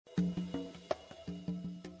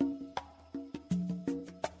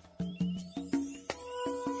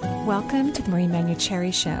Welcome to the Marie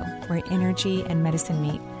Manucherry Show, where energy and medicine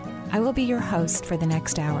meet. I will be your host for the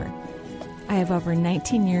next hour. I have over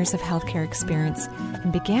 19 years of healthcare experience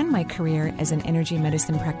and began my career as an energy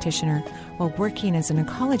medicine practitioner while working as an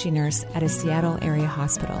oncology nurse at a Seattle area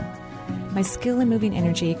hospital. My skill in moving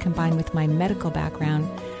energy combined with my medical background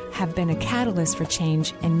have been a catalyst for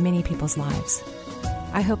change in many people's lives.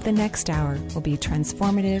 I hope the next hour will be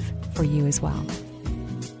transformative for you as well.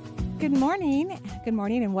 Good morning,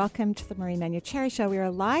 and welcome to the Marie Manucherry Show. We are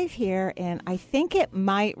live here, and I think it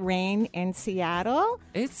might rain in Seattle.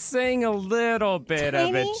 It's saying a little bit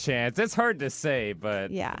of a chance. It's hard to say, but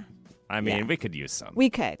yeah, we could use some. We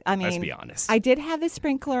could. Let's be honest. I did have the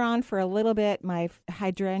sprinkler on for a little bit. My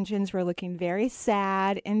hydrangeas were looking very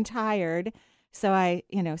sad and tired, so I,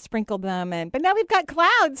 sprinkled them. But now we've got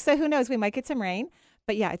clouds, so who knows? We might get some rain.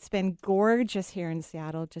 But yeah, it's been gorgeous here in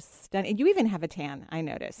Seattle. Just stunning. You even have a tan, I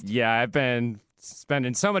noticed. Yeah, I've been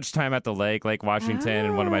spending so much time at the Lake Washington,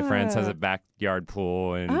 and one of my friends has a backyard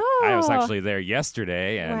pool, and I was actually there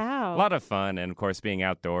yesterday, and a lot of fun, and of course being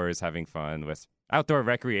outdoors, having fun with outdoor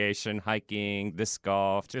recreation, hiking, disc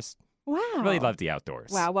golf, just really love the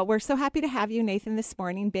outdoors. Wow, well, we're so happy to have you, Nathan, this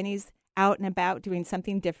morning. Benny's out and about doing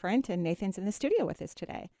something different, and Nathan's in the studio with us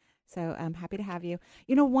today. So I'm happy to have you.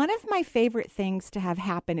 One of my favorite things to have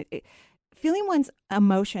happen, feeling one's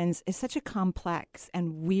emotions is such a complex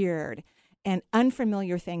and weird and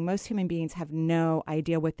unfamiliar thing. Most human beings have no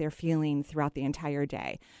idea what they're feeling throughout the entire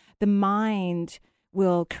day. The mind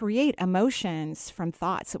will create emotions from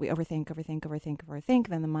thoughts that we overthink.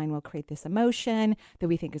 Then the mind will create this emotion that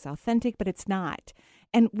we think is authentic, but it's not.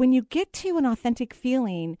 And when you get to an authentic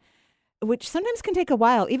feeling, which sometimes can take a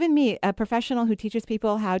while. Even me, a professional who teaches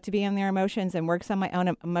people how to be in their emotions and works on my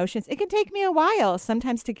own emotions, it can take me a while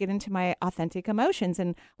sometimes to get into my authentic emotions.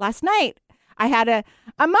 And last night, I had a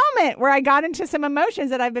moment where I got into some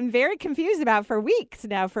emotions that I've been very confused about for weeks.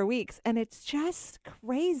 And it's just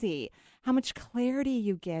crazy how much clarity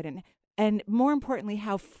you get and more importantly,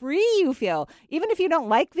 how free you feel. Even if you don't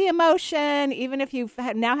like the emotion, even if you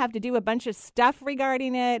now have to do a bunch of stuff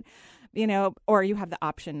regarding it, or you have the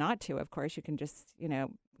option not to, of course. You can just,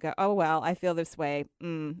 go, oh, well, I feel this way.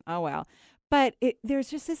 Oh, well. But there's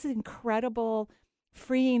just this incredible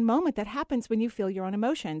freeing moment that happens when you feel your own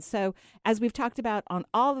emotions. So as we've talked about on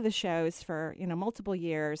all of the shows for, multiple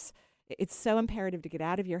years, it's so imperative to get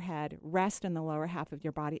out of your head, rest in the lower half of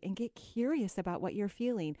your body, and get curious about what you're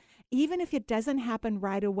feeling. Even if it doesn't happen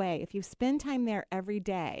right away, if you spend time there every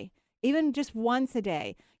day, even just once a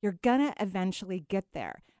day, you're going to eventually get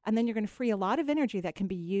there. And then you're going to free a lot of energy that can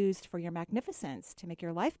be used for your magnificence, to make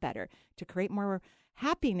your life better, to create more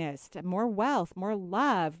happiness, more wealth, more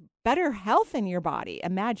love, better health in your body.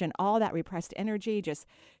 Imagine all that repressed energy just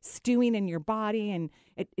stewing in your body, and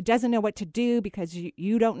it doesn't know what to do because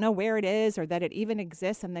you don't know where it is or that it even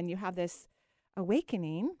exists. And then you have this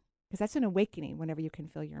awakening, because that's an awakening whenever you can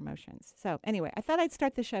feel your emotions. So anyway, I thought I'd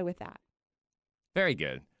start the show with that. Very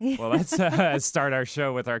good. Well, let's start our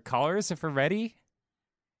show with our callers if we're ready.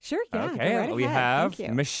 Sure, yeah. Okay, right we ahead.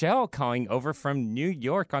 have Michelle calling over from New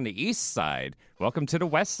York on the east side. Welcome to the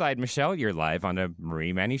west side, Michelle. You're live on the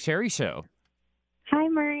Marie Manucherry Show. Hi,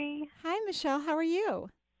 Marie. Hi, Michelle. How are you?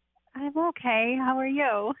 I'm okay. How are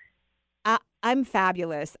you? I'm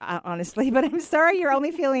fabulous, honestly, but I'm sorry you're only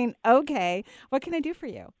feeling okay. What can I do for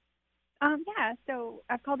you? Yeah, so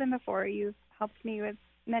I've called in before. You've helped me with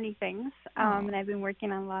many things, and I've been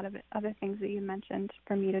working on a lot of other things that you mentioned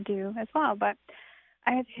for me to do as well, but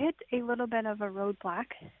I have hit a little bit of a roadblock.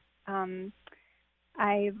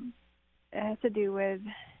 It has to do with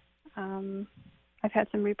I've had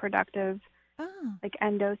some reproductive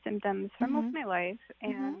endo symptoms for most of my life,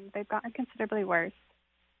 and they've gotten considerably worse.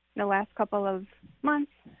 In the last couple of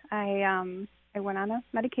months, I went on a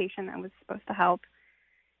medication that was supposed to help.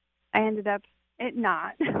 I ended up it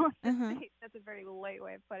not. That's a very light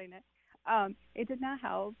way of putting it. It did not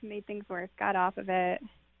help, made things worse, got off of it.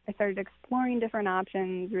 I started exploring different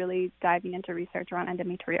options, really diving into research around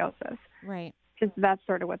endometriosis. Right. Because that's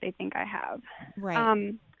sort of what they think I have.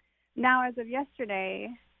 Right. Now, as of yesterday,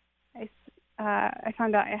 I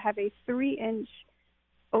found out I have a 3-inch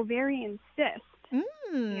ovarian cyst.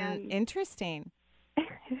 Interesting.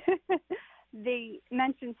 They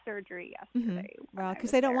mentioned surgery yesterday. Well,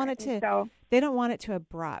 because they don't want it to. They don't want it to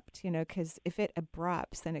abrupt, because if it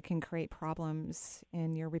abrupts, then it can create problems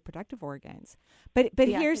in your reproductive organs. But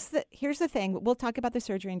here's the thing. We'll talk about the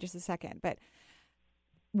surgery in just a second. But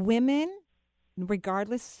women,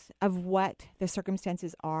 regardless of what the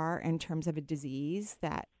circumstances are in terms of a disease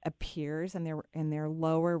that appears in their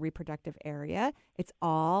lower reproductive area, it's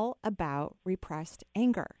all about repressed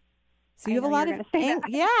anger. So you have a lot of anger.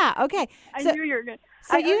 Yeah, okay. I knew you were going to.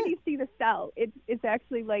 So I already see the cell. It's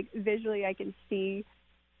actually like visually I can see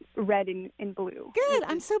red and blue. Good.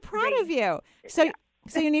 I'm so proud of you. So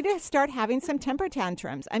you need to start having some temper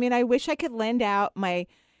tantrums. I mean, I wish I could lend out my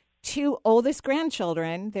 2 oldest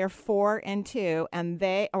grandchildren. They're 4 and 2, and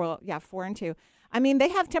 4 and 2. I mean, they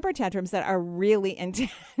have temper tantrums that are really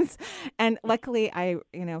intense. And luckily,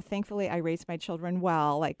 thankfully, I raised my children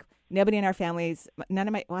well. Like, nobody in our families,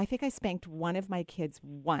 I think I spanked one of my kids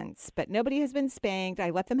once, but nobody has been spanked. I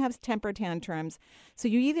let them have temper tantrums. So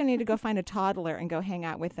you either need to go find a toddler and go hang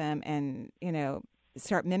out with them and,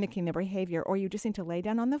 start mimicking their behavior, or you just need to lay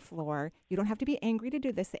down on the floor. You don't have to be angry to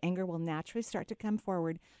do this. The anger will naturally start to come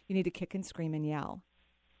forward. You need to kick and scream and yell.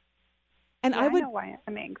 And I know why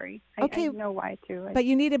I'm angry. I know why too. But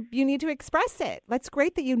you need to express it. That's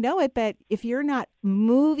great that you know it, but if you're not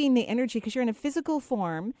moving the energy, because you're in a physical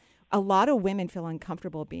form, a lot of women feel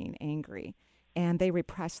uncomfortable being angry, and they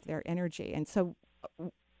repress their energy. And so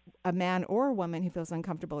a man or a woman who feels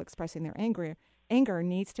uncomfortable expressing their anger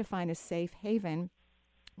needs to find a safe haven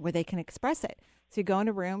where they can express it. So you go in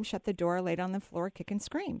a room, shut the door, lay down on the floor, kick and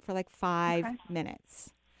scream for like 5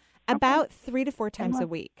 minutes, about 3 to 4 times a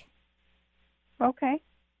week. Okay.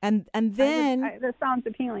 And then this sounds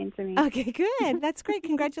appealing to me. Okay, good. That's great.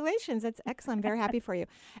 Congratulations. That's excellent. I'm very happy for you.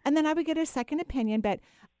 And then I would get a second opinion, but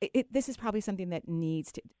this is probably something that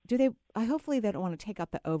needs to. Hopefully they don't want to take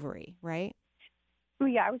out the ovary, right? Well,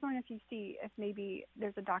 yeah, I was wondering if maybe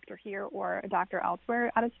there's a doctor here or a doctor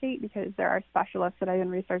elsewhere out of state, because there are specialists that I've been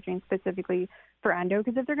researching specifically for endo,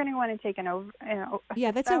 because if they're going to want to take an over,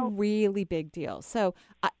 that's a really big deal. So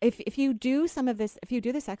if you do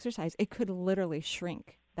this exercise, it could literally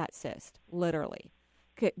shrink that cyst, literally,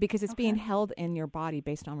 because it's being held in your body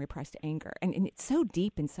based on repressed anger, and it's so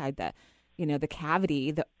deep inside the cavity.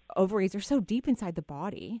 The ovaries are so deep inside the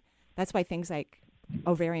body. That's why things like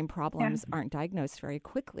ovarian problems aren't diagnosed very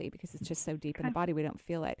quickly, because it's just so deep in the body, we don't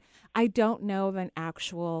feel it. I don't know of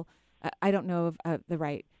the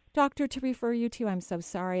right doctor to refer you to. I'm so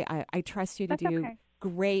sorry. I trust you to do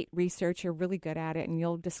great research. You're really good at it, and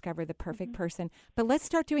you'll discover the perfect person. But let's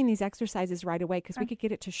start doing these exercises right away, because we could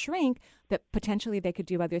get it to shrink, that potentially they could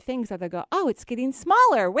do other things, or they'll go, oh, it's getting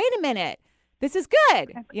smaller. Wait a minute. This is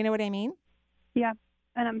good. Okay. You know what I mean? Yeah.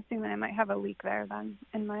 And I'm assuming I might have a leak there then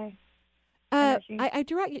in my... I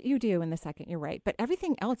direct you do in the second, you're right. But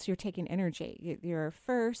everything else, you're taking energy. Your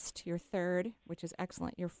first, your third, which is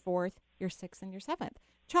excellent, your fourth, your sixth, and your seventh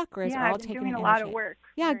chakras are all taking energy. Yeah, doing a lot of work.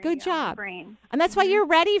 Yeah, good job. And that's why you're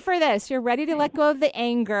ready for this. You're ready to let go of the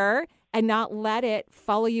anger and not let it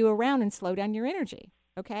follow you around and slow down your energy.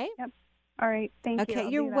 Okay? Yep. All right. Thank you. Okay,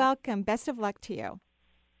 you're welcome. Best of luck to you.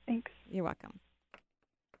 Thanks. You're welcome.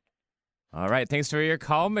 All right. Thanks for your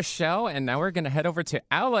call, Michelle. And now we're going to head over to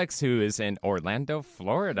Alex, who is in Orlando,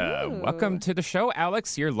 Florida. Ooh. Welcome to the show,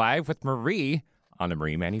 Alex. You're live with Marie on the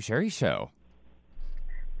Marie Manuchehri Show.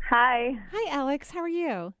 Hi. Hi, Alex. How are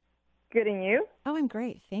you? Good, and you? Oh, I'm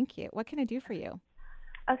great. Thank you. What can I do for you?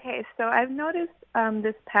 Okay, so I've noticed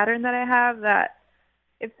this pattern that I have, that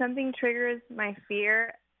if something triggers my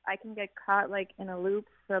fear, I can get caught in a loop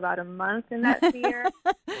for about a month in that fear.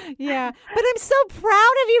 Yeah, but I'm so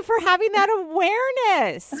proud of you for having that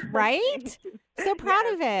awareness, right? So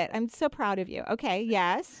proud of it. I'm so proud of you. Okay,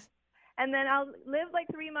 yes. And then I'll live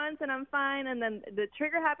 3 months and I'm fine, and then the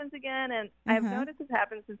trigger happens again, and I've noticed this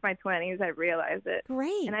happens since my 20s. I've realized it.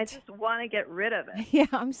 Great. And I just want to get rid of it. Yeah,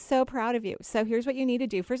 I'm so proud of you. So here's what you need to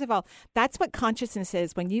do. First of all, that's what consciousness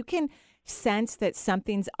is. When you can sense that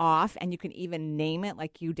something's off and you can even name it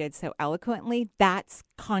like you did so eloquently, that's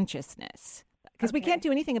consciousness. Because we can't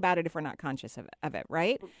do anything about it if we're not conscious of it,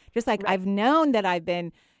 right? Just like I've known that I've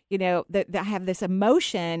been, that I have this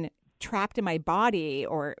emotion trapped in my body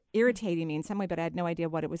or irritating me in some way, but I had no idea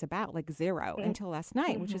what it was about, zero, until last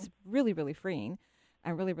night, which is really, really freeing.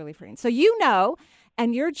 Really, really freeing. So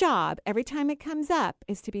and your job every time it comes up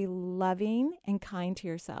is to be loving and kind to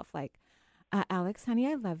yourself. Alex, honey,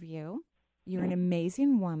 I love you. You're an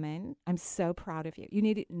amazing woman. I'm so proud of you. You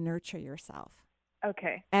need to nurture yourself.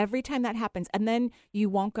 Okay. Every time that happens, and then you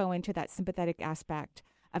won't go into that sympathetic aspect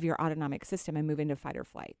of your autonomic system and move into fight or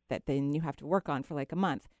flight that then you have to work on for a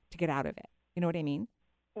month to get out of it. You know what I mean?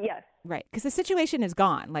 Yes. Right. Because the situation is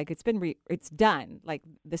gone. It's done.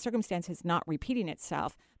 The circumstance is not repeating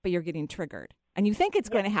itself, but you're getting triggered. And you think it's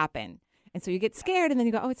going to happen. And so you get scared and then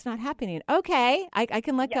you go, oh, it's not happening. Okay, I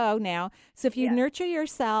can let go now. So if you nurture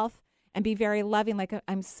yourself and be very loving,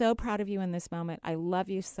 I'm so proud of you in this moment. I love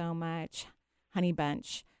you so much, honey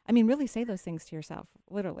bunch. I mean, really say those things to yourself,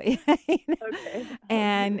 literally. Okay.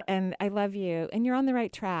 And I love you, and you're on the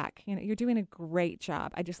right track. You're doing a great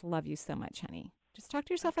job. I just love you so much, honey. Just talk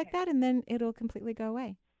to yourself like that, and then it'll completely go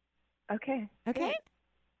away. Okay. Okay? Good.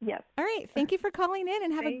 Yes. All right. Thank you for calling in,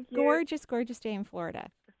 and have a gorgeous, gorgeous day in Florida.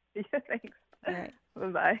 Yeah, thanks. All right.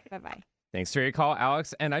 Bye-bye. Bye-bye. Thanks for your call,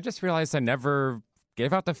 Alex. And I just realized I never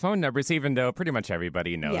gave out the phone numbers, even though pretty much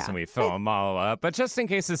everybody knows and we fill them all up. But just in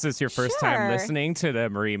case this is your first time listening to the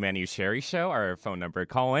Marie Manuchehri Show, our phone number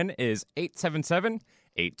call in is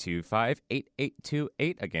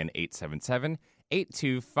 877-825-8828. Again,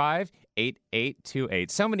 877-825-8828.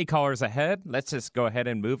 So many callers ahead. Let's just go ahead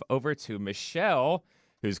and move over to Michelle,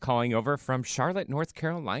 who's calling over from Charlotte, North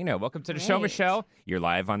Carolina. Welcome to the show, Michelle. You're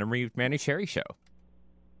live on the Marie Manuchehri Show.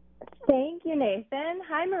 Thank you, Nathan.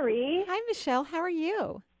 Hi, Marie. Hi, Michelle. How are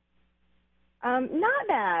you? Not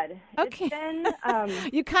bad. Okay. It's been,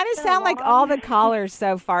 you kind of sound like all the callers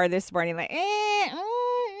so far this morning, like, Yeah,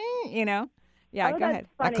 go ahead.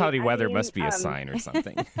 That cloudy weather must be a sign or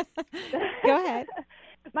something. Go ahead.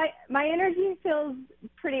 My energy feels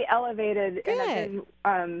pretty elevated. Good. And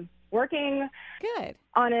I've been Good. working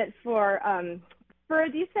on it for a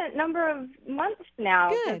decent number of months now.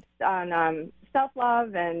 Good. Just on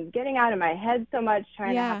self-love and getting out of my head so much,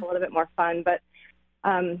 trying to have a little bit more fun. But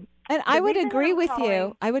and I would agree with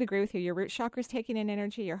you. I would agree with you. Your root chakra is taking in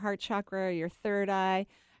energy, your heart chakra, your third eye,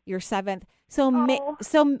 your seventh. So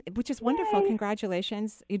which is wonderful. Yay.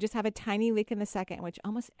 Congratulations. You just have a tiny leak in the second, which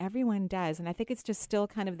almost everyone does. And I think it's just still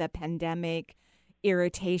kind of the pandemic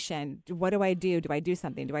irritation. What do I do? Do I do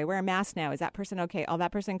something? Do I wear a mask now? Is that person okay? Oh,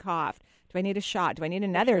 that person coughed. Do I need a shot? Do I need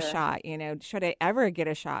another shot? Should I ever get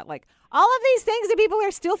a shot? Like all of these things that people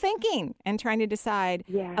are still thinking and trying to decide.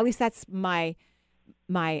 Yeah. At least that's my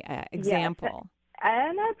example.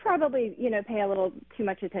 And I probably, pay a little too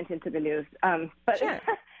much attention to the news. But sure.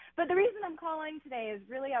 But the reason I'm calling today is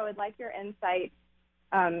really I would like your insight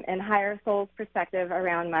and higher soul's perspective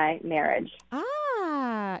around my marriage.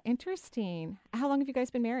 Ah, interesting. How long have you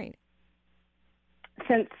guys been married?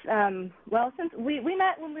 Since we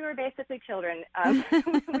met when we were basically children.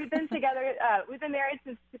 We've been together. We've been married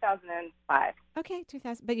since 2005. Okay,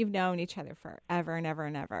 2000. But you've known each other forever and ever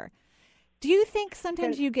and ever. Do you think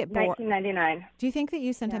sometimes you get bored? 1999. Do you think that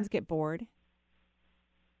you sometimes get bored?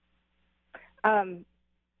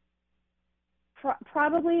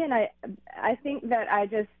 Probably, and I think that I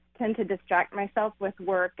just tend to distract myself with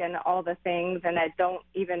work and all the things, and I don't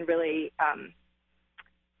even really, I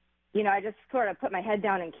just sort of put my head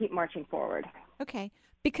down and keep marching forward. Okay,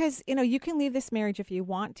 because, you can leave this marriage if you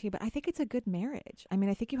want to, but I think it's a good marriage. I mean,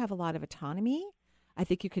 I think you have a lot of autonomy. I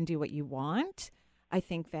think you can do what you want. I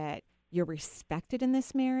think that you're respected in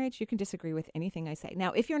this marriage. You can disagree with anything I say.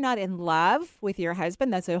 Now, if you're not in love with your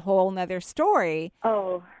husband, that's a whole nother story.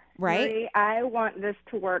 Oh, right. Marie, I want this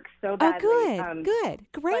to work so badly. Oh, good,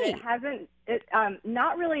 great. But it hasn't.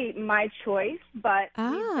 Not really my choice, but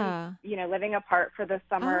we've been, living apart for the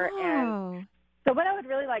summer, and so what I would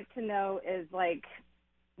really like to know is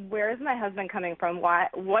where is my husband coming from?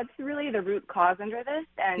 What's really the root cause under this,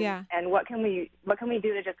 and what can we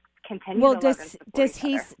do to just continue to love and support each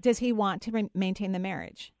other? Does he want to maintain the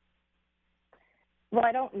marriage? Well,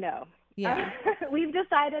 I don't know. Yeah, we've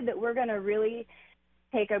decided that we're going to really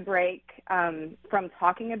take a break from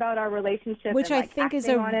talking about our relationship, which I think is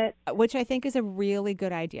a really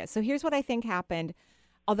good idea. So here's what I think happened.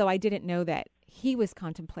 Although I didn't know that he was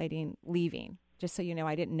contemplating leaving. Just so you know,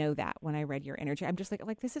 I didn't know that when I read your energy. I'm just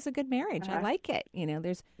like this is a good marriage. I like it.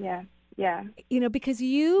 There's because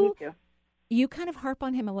you kind of harp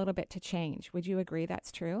on him a little bit to change. Would you agree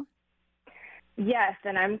that's true? Yes,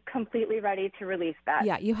 and I'm completely ready to release that.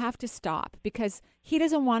 Yeah, you have to stop because he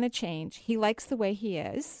doesn't want to change. He likes the way he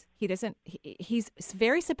is. He's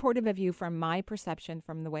very supportive of you from my perception,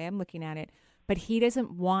 from the way I'm looking at it, but he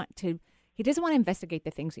doesn't want to investigate the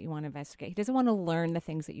things that you want to investigate. He doesn't want to learn the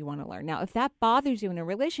things that you want to learn. Now, if that bothers you in a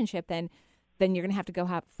relationship, then you're going to have to go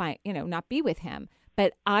not be with him.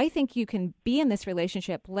 But I think you can be in this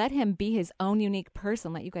relationship, let him be his own unique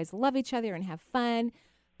person, let you guys love each other and have fun.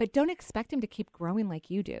 But don't expect him to keep growing like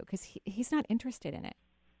you do because he's not interested in it.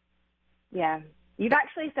 Yeah. You've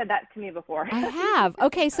actually said that to me before. I have.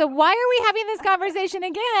 Okay, so why are we having this conversation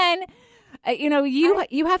again?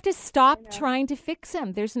 You have to stop trying to fix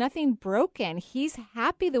him. There's nothing broken. He's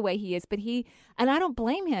happy the way he is, and I don't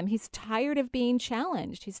blame him. He's tired of being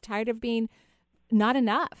challenged. He's tired of being not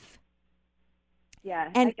enough.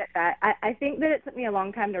 Yeah, I get that. I think that it took me a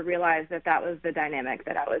long time to realize that was the dynamic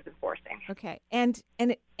that I was enforcing. Okay, and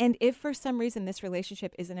if for some reason this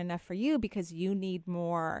relationship isn't enough for you because you need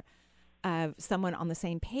more of someone on the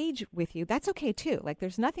same page with you, that's okay too. Like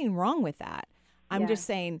there's nothing wrong with that. I'm just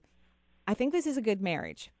saying, I think this is a good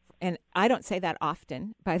marriage. And I don't say that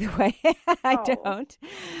often, by the way. I don't.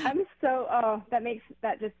 I'm so,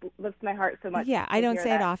 that just lifts my heart so much. Yeah, I don't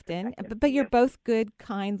say it often. But you're both good,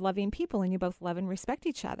 kind, loving people, and you both love and respect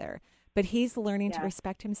each other. But he's learning to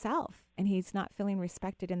respect himself, and he's not feeling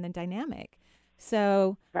respected in the dynamic.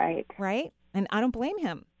 So, right? And I don't blame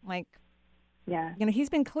him. Like, he's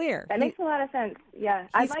been clear. That makes a lot of sense. Yeah,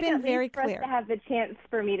 I'd like been very for clear us to have the chance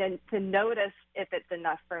for me to notice if it's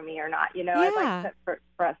enough for me or not. I'd like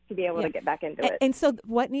for us to be able to get back into it. And so,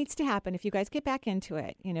 what needs to happen if you guys get back into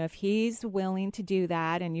it? If he's willing to do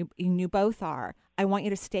that, and you both are, I want you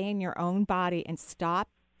to stay in your own body and stop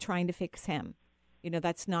trying to fix him.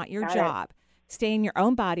 That's not your job. Stay in your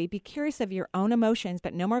own body. Be curious of your own emotions,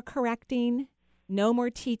 but no more correcting, no more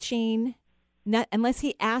teaching. Not unless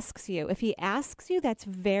he asks you. If he asks you, that's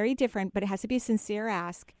very different, but it has to be a sincere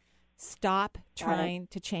ask. Stop trying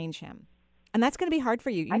to change him. And that's going to be hard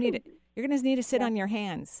for you. You're going to need to sit on your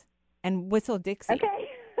hands and whistle Dixie. Okay.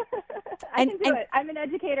 I can do it. I'm an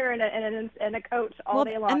educator and a coach all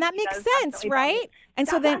day long. And that makes sense, right? And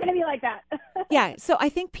so then, not going to be like that. Yeah. So I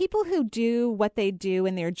think people who do what they do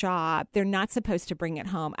in their job, they're not supposed to bring it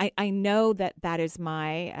home. I know that is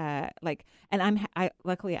my and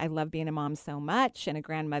luckily I love being a mom so much and a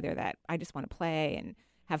grandmother that I just want to play and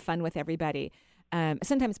have fun with everybody.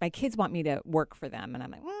 Sometimes my kids want me to work for them, and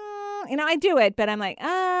I'm like, I do it, but I'm like,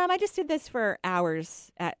 I just did this for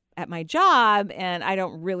hours at my job, and I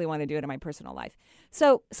don't really want to do it in my personal life.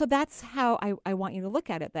 So that's how I want you to look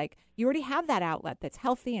at it. Like, you already have that outlet that's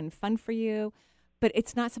healthy and fun for you, but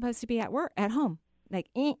it's not supposed to be at home. Like,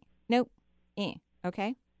 nope,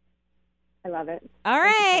 okay? I love it. All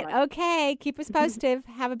right, so okay. Keep us posted.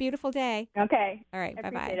 Have a beautiful day. Okay. All right, bye-bye.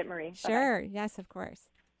 Appreciate it, Marie. Sure, Bye-bye. Yes, of course.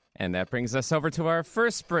 And that brings us over to our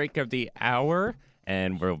first break of the hour.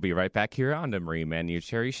 And we'll be right back here on the Marie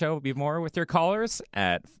Manuchehri Show. We'll be more with your callers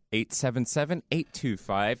at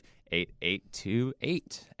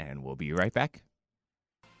 877-825-8828. And we'll be right back.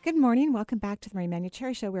 Good morning. Welcome back to the Marie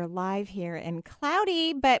Manuchehri Show. We're live here in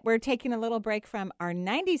cloudy, but we're taking a little break from our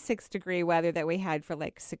 96-degree weather that we had for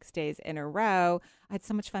like 6 days in a row. I had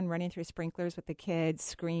so much fun running through sprinklers with the kids,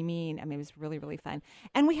 screaming. I mean, it was really, really fun.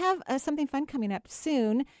 And we have something fun coming up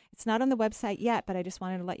soon. It's not on the website yet, but I just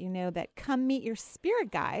wanted to let you know that Come Meet Your Spirit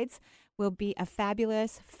Guides will be a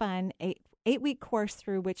fabulous, fun eight-week course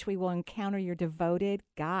through which we will encounter your devoted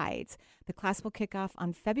guides. The class will kick off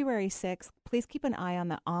on February 6th. Please keep an eye on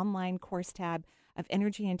the online course tab of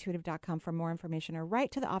energyintuitive.com for more information, or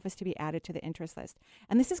write to the office to be added to the interest list.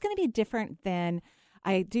 And this is going to be different than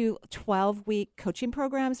I do 12-week coaching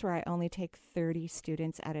programs where I only take 30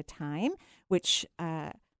 students at a time, which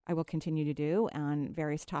I will continue to do on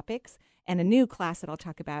various topics, and a new class that I'll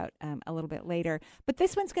talk about a little bit later. But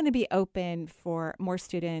this one's going to be open for more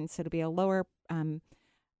students. It'll be a lower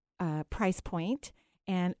price point,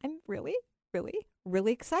 and I'm really, really,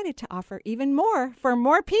 really excited to offer even more for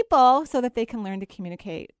more people so that they can learn to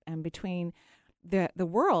communicate between the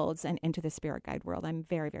worlds and into the spirit guide world. I'm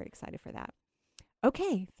very, very excited for that.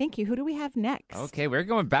 Okay, thank you. Who do we have next? Okay, we're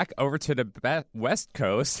going back over to the West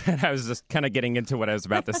Coast. I was just kind of getting into what I was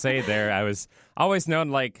about to say there. I was always known,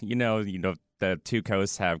 like, the two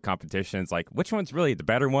coasts have competitions, like which one's really the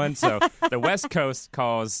better one? So the West Coast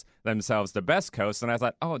calls themselves the best coast, and I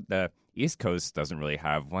thought, the East Coast doesn't really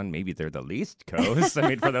have one. Maybe they're the least coast. I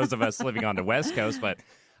mean, for those of us living on the West Coast, but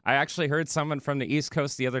I actually heard someone from the East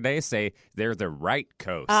Coast the other day say they're the right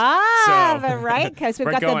coast. So the right coast. We've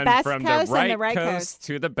got the best from coast the right and the right coast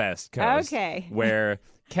to the best coast. Okay. Where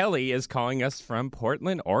Kelly is calling us from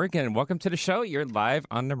Portland, Oregon. Welcome to the show. You're live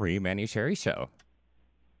on the Marie Manuchehri Show.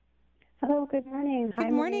 Hello, good morning.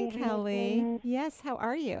 Good morning, Kelly. Yes, how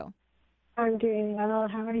are you? I'm doing well.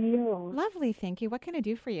 How are you? Lovely, thank you. What can I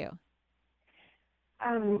do for you?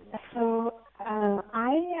 I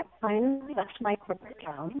finally left my corporate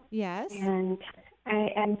job. Yes. And I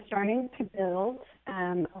am starting to build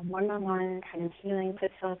a one-on-one kind of healing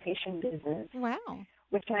facilitation business. Wow.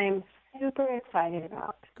 Which I'm super excited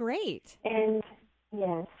about. Great. And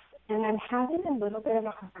yes, and I'm having a little bit of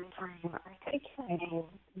a hard time articulating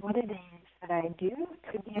what it is that I do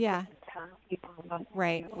to be able to tell people what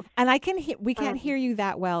I do. And we can't hear you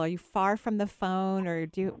that well. Are you far from the phone, or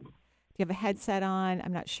do you have a headset on?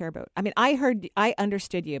 I'm not sure, but I mean, I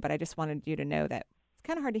understood you, but I just wanted you to know that it's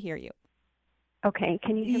kind of hard to hear you. Okay,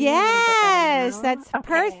 can you hear me? Yes, that's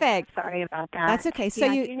perfect. Sorry about that. That's okay. So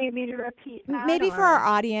do you need me to repeat that? Maybe for our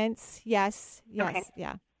audience, yes, Okay.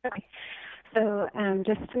 yeah. Okay. So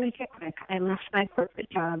just to make it quick, I left my corporate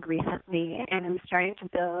job recently, and I'm starting to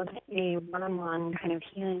build a one-on-one kind of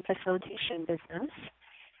healing facilitation business.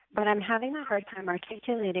 But I'm having a hard time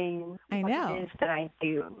articulating what it is that I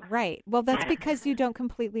do. Right. Well, that's because you don't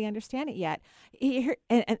completely understand it yet.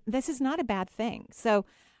 And this is not a bad thing. So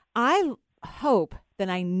I hope that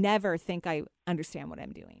I never think I understand what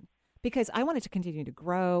I'm doing, because I want it to continue to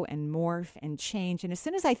grow and morph and change. And as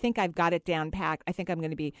soon as I think I've got it down packed, I think I'm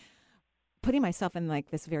going to be putting myself in like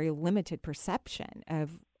this very limited perception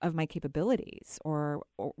of my capabilities or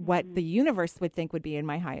what the universe would think would be in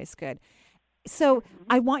my highest good. So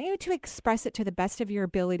I want you to express it to the best of your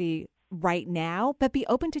ability right now, but be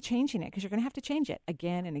open to changing it, because you're going to have to change it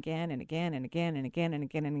again and again and again and again and again and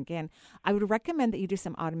again and again. I would recommend that you do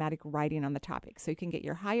some automatic writing on the topic so you can get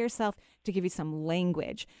your higher self to give you some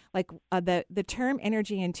language. Like the term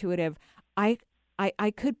energy intuitive, I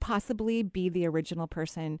could possibly be the original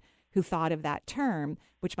person who thought of that term,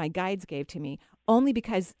 which my guides gave to me, only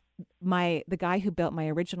because the guy who built my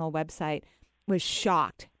original website was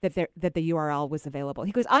shocked that the URL was available.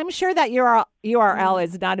 He goes, "I'm sure that URL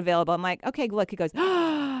is not available." I'm like, "Okay, look." He goes,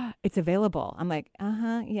 "It's available." I'm like,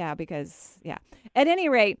 yeah, because, yeah. At any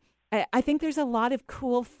rate, I think there's a lot of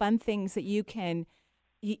cool, fun things that you can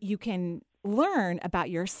learn about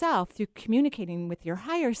yourself through communicating with your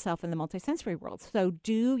higher self in the multisensory world. So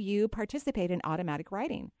do you participate in automatic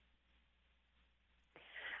writing?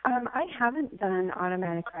 I haven't done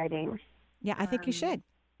automatic writing. Yeah, I think you should.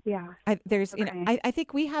 Yeah. I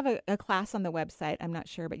think we have a class on the website. I'm not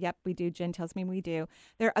sure, but yep, we do. Jen tells me we do.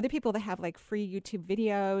 There are other people that have like free YouTube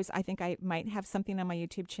videos. I think I might have something on my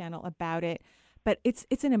YouTube channel about it. But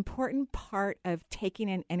it's an important part of taking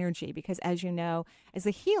in energy, because as you know, as a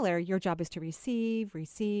healer, your job is to receive,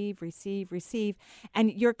 receive, receive, receive.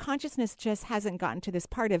 And your consciousness just hasn't gotten to this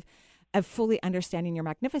part of fully understanding your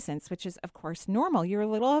magnificence, which is, of course, normal. You're a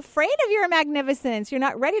little afraid of your magnificence. You're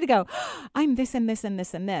not ready to go, I'm this and this and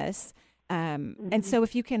this and this. And so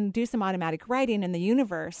if you can do some automatic writing and the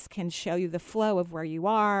universe can show you the flow of where you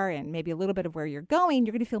are and maybe a little bit of where you're going,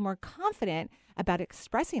 you're going to feel more confident about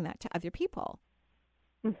expressing that to other people.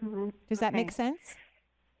 Does that make sense?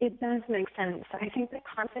 It does make sense. I think the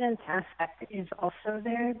confidence aspect is also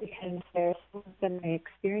there, because there's been my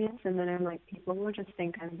experience, and then I'm like, people will just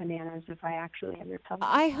think I'm bananas if I actually ever tell them.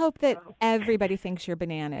 I hope that everybody thinks you're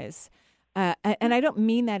bananas. And I don't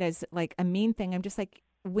mean that as like a mean thing. I'm just like,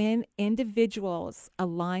 when individuals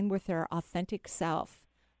align with their authentic self,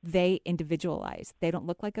 they individualize. They don't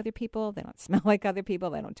look like other people. They don't smell like other people.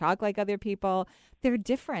 They don't talk like other people. They're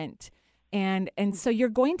different. And so you're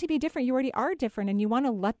going to be different. You already are different, and you want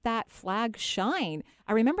to let that flag shine.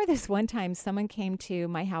 I remember this one time someone came to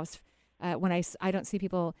my house when I don't see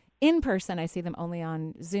people in person. I see them only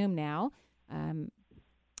on Zoom now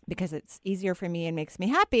because it's easier for me and makes me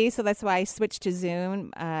happy. So that's why I switched to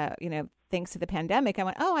Zoom, thanks to the pandemic. I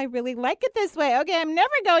went, oh, I really like it this way. Okay, I'm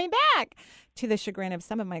never going back, to the chagrin of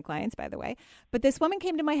some of my clients, by the way. But this woman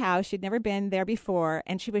came to my house. She'd never been there before,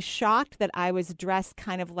 and she was shocked that I was dressed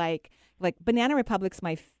kind of like Banana Republic's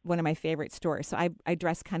one of my favorite stores. So I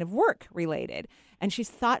dress kind of work related. And she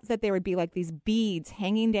thought that there would be like these beads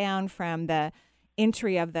hanging down from the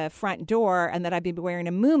entry of the front door, and that I'd be wearing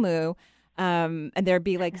a muumuu, and there'd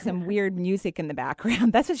be like some weird music in the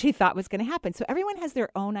background. That's what she thought was going to happen. So everyone has their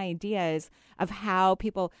own ideas of how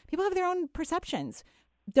people have their own perceptions.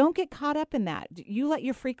 Don't get caught up in that. You let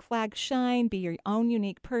your freak flag shine, be your own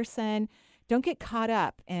unique person. Don't get caught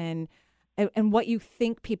up in what you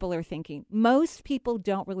think people are thinking. Most people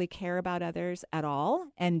don't really care about others at all,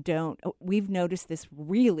 and we've noticed this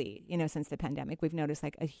really, since the pandemic. We've noticed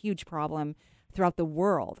like a huge problem throughout the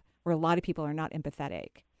world where a lot of people are not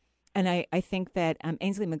empathetic. And I think that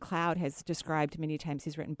Ainsley MacLeod has described many times,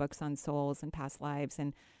 he's written books on souls and past lives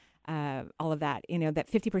and all of that, that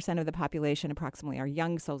 50% of the population approximately are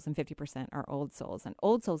young souls and 50% are old souls. And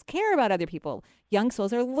old souls care about other people. Young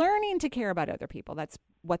souls are learning to care about other people. That's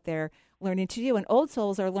what they're learning to do. And old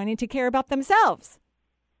souls are learning to care about themselves.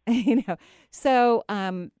 So,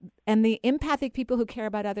 and the empathic people who care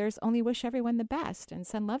about others only wish everyone the best and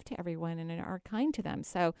send love to everyone and are kind to them.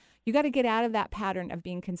 So you got to get out of that pattern of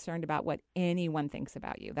being concerned about what anyone thinks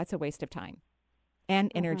about you. That's a waste of time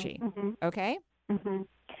and energy. Okay?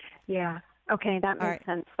 Yeah. Okay, that makes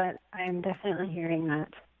sense, but I'm definitely hearing that.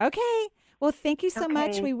 Okay. Well, thank you so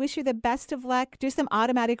much. We wish you the best of luck. Do some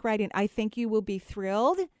automatic writing. I think you will be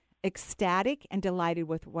thrilled, ecstatic, and delighted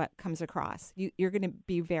with what comes across. You're going to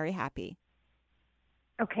be very happy.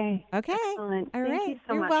 Okay. Excellent. All right. Thank you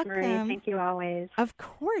so You're much, welcome. Marie. Thank you always. Of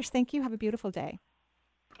course. Thank you. Have a beautiful day.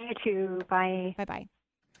 You too. Bye. Bye-bye.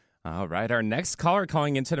 All right. Our next caller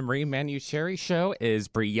calling into the Marie Manuchehri Show is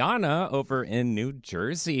Brianna over in New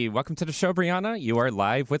Jersey. Welcome to the show, Brianna. You are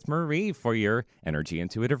live with Marie for your Energy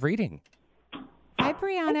Intuitive reading. Hi,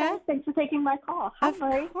 Brianna. Hey guys, thanks for taking my call. Hi,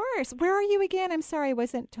 Marie. Of course. Where are you again? I'm sorry, I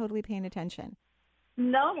wasn't totally paying attention.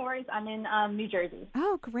 No worries. I'm in New Jersey.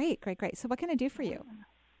 Oh, great. So what can I do for you?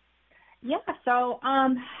 Yeah, so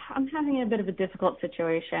I'm having a bit of a difficult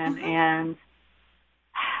situation, and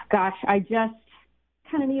gosh, I just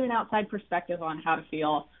kind of need an outside perspective on how to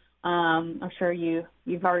feel. I'm sure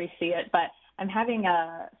you've already seen it, but I'm having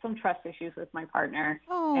some trust issues with my partner,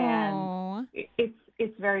 and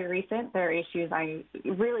it's very recent. There are issues I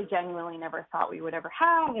really genuinely never thought we would ever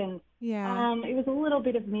have, and it was a little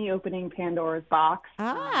bit of me opening Pandora's box.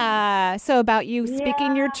 So about you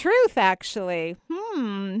speaking your truth, actually.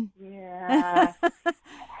 Yeah.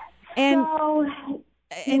 And so,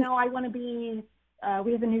 I want to be.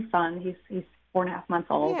 We have a new son. He's 4.5 months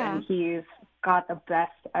old, and he's got the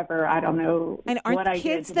best ever. I don't know. And aren't what I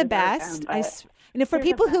kids did the best? For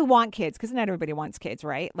people who want kids, because not everybody wants kids,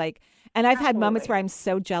 right? And I've had moments where I'm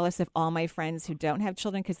so jealous of all my friends who don't have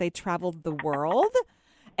children because they traveled the world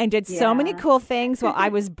and did so many cool things while I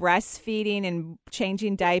was breastfeeding and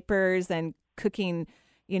changing diapers and cooking,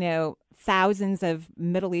 thousands of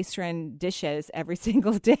Middle Eastern dishes every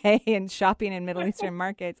single day and shopping in Middle Eastern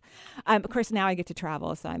markets. Of course, now I get to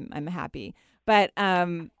travel, so I'm happy. But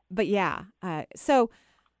yeah. So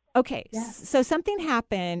something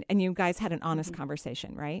happened, and you guys had an honest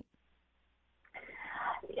conversation, right?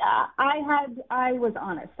 Yeah, I was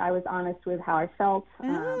honest. I was honest with how I felt. I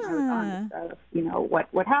was honest of,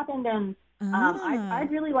 what happened, and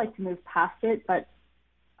I'd really like to move past it, but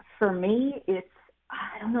for me,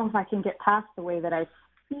 I don't know if I can get past the way that I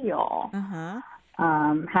feel.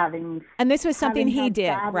 And this was something he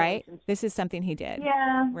did, right? This is something he did.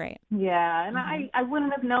 Yeah. Right. Yeah, and I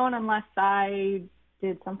wouldn't have known unless I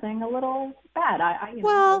did something a little bad.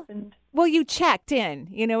 Well, you checked in.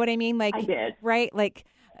 You know what I mean? I did. Right?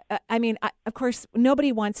 Of course,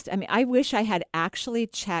 nobody wants to. I wish I had actually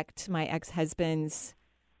checked my ex-husband's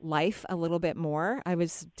life a little bit more. I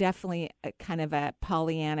was definitely kind of a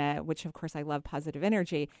Pollyanna, which of course I love positive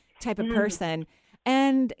energy type of person.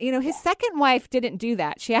 And, his second wife didn't do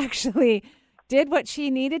that. She actually did what she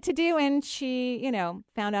needed to do. And she,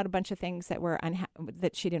 found out a bunch of things that were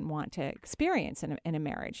that she didn't want to experience in a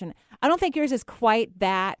marriage. And I don't think yours is quite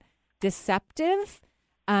that deceptive,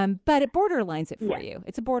 but it borderlines it for you.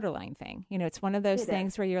 It's a borderline thing. It's one of those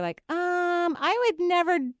things where you're like, I would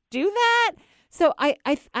never do that. So I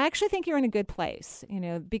actually think you're in a good place,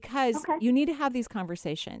 because you need to have these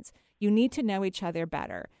conversations. You need to know each other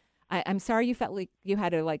better. I'm sorry you felt like you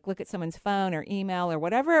had to look at someone's phone or email or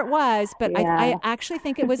whatever it was, but I actually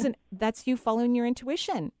think it wasn't. That's you following your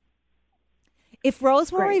intuition. If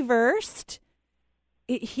roles were reversed,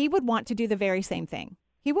 he would want to do the very same thing.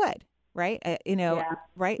 He would, right?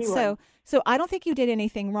 Right. So I don't think you did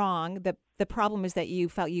anything wrong. The problem is that you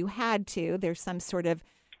felt you had to. There's some sort of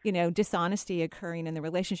dishonesty occurring in the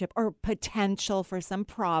relationship or potential for some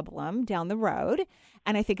problem down the road.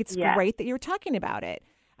 And I think it's great that you're talking about it.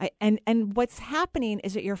 And what's happening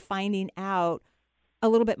is that you're finding out a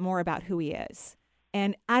little bit more about who he is.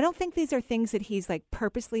 And I don't think these are things that he's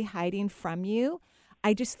purposely hiding from you.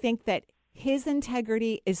 I just think that his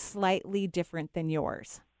integrity is slightly different than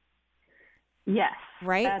yours. Yes.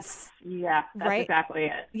 Right? That's exactly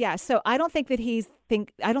it. Yeah. So I don't think that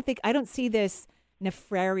I don't see this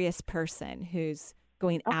nefarious person who's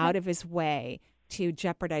going out of his way to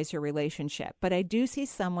jeopardize your relationship. But I do see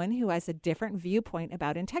someone who has a different viewpoint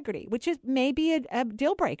about integrity, which is maybe a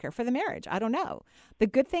deal breaker for the marriage. I don't know. The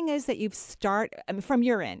good thing is that from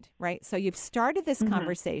your end, right? So you've started this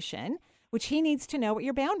conversation, which he needs to know what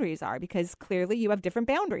your boundaries are, because clearly you have different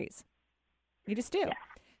boundaries. You just do. Yeah.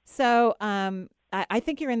 So I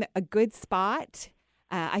think you're in a good spot.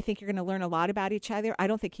 I think you're going to learn a lot about each other. I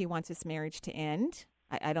don't think he wants this marriage to end.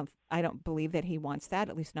 I don't believe that he wants that,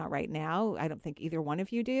 at least not right now. I don't think either one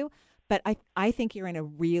of you do. But I think you're in a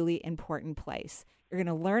really important place. You're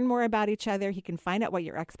going to learn more about each other. He can find out what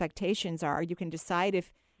your expectations are. You can decide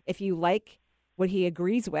if you like what he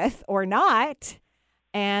agrees with or not.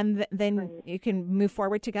 And then you can move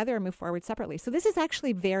forward together or move forward separately. So this is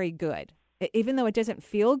actually very good. Even though it doesn't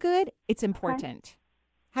feel good, it's important.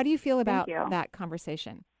 How do you feel about that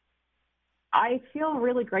conversation? I feel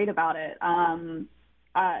really great about it.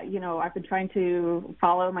 I've been trying to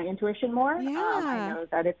follow my intuition more. I know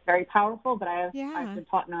that it's very powerful, but I've been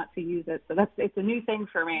taught not to use it. So it's a new thing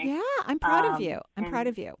for me. Yeah, I'm proud of you. I'm proud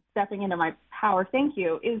of you. Stepping into my power. Thank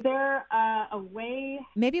you. Is there a way?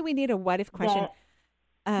 Maybe we need a what if question.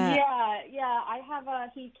 I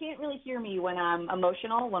have he can't really hear me when I'm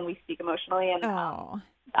emotional, when we speak emotionally, and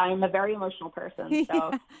I'm a very emotional person.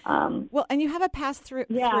 So, well, and you have a pass through.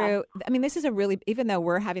 I mean, this is a really, even though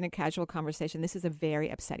we're having a casual conversation, this is a very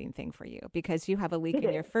upsetting thing for you because you have a leak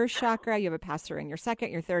in your first chakra, you have a pass through in your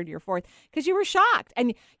second, your third, your fourth, because you were shocked,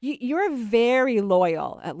 and you're very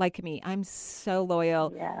loyal, like me. I'm so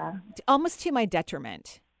loyal, almost to my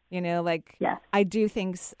detriment. I do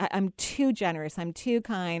things. I'm too generous. I'm too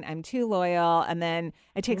kind. I'm too loyal, and then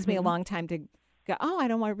it takes me a long time to go, I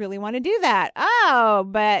don't really want to do that.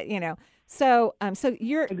 But so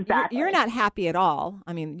you're not happy at all.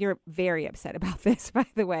 I mean, you're very upset about this, by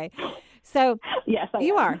the way. So yes,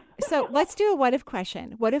 you are. So let's do a what if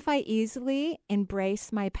question. What if I easily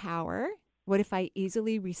embrace my power? What if I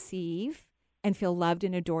easily receive and feel loved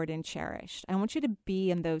and adored and cherished? I want you to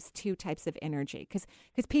be in those two types of energy because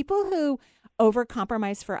people who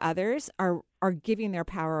overcompromise for others are giving their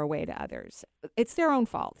power away to others. It's their own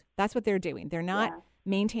fault. That's what they're doing. They're not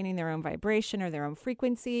maintaining their own vibration or their own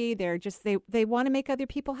frequency. They're just they want to make other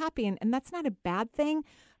people happy, and that's not a bad thing.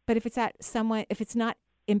 But if it's if it's not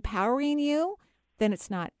empowering you, then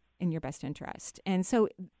it's not in your best interest. And so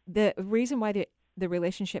the reason why the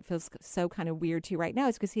relationship feels so kind of weird to you right now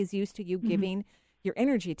is because he's used to you giving your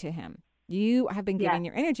energy to him. You have been giving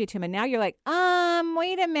your energy to him, and now you're like,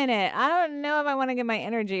 wait a minute. I don't know if I want to give my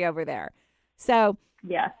energy over there. So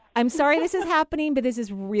I'm sorry this is happening, but this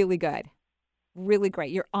is really good. Really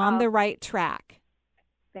great. You're on the right track.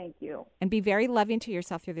 Thank you. And be very loving to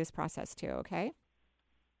yourself through this process too, okay?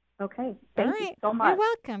 Okay. Thank you so much. You're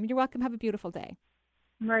welcome. You're welcome. Have a beautiful day.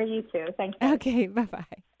 Marie, you too. Thank you. Okay,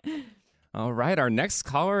 bye-bye. All right, our next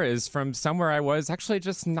caller is from somewhere I was actually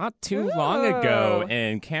just not too long ago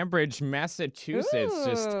in Cambridge, Massachusetts,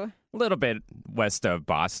 just a little bit west of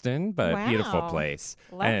Boston, but beautiful place.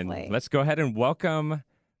 Lovely. And let's go ahead and welcome,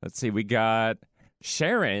 we got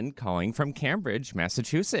Sharon calling from Cambridge,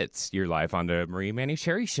 Massachusetts. You're live on the Marie Manny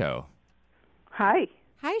Sherry Show. Hi.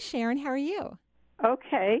 Hi, Sharon. How are you?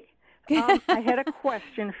 Okay. I had a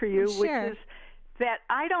question for you, Sure. which is that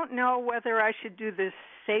I don't know whether I should do this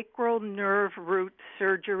sacral nerve root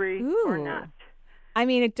surgery or not. I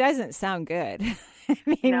mean, it doesn't sound good. I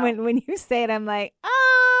mean, No. when you say it, I'm like,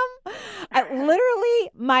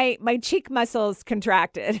 literally my cheek muscles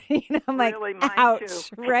contracted. I'm like, Really, mine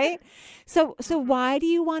ouch, too. right? So why do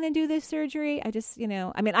you want to do this surgery? I just,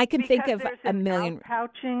 I can think of there's a million.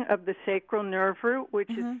 pouching of the sacral nerve root,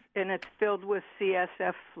 which is, and it's filled with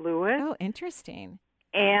CSF fluid. Oh, interesting.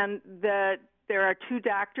 And there are 2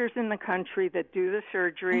 doctors in the country that do the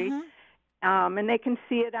surgery, and they can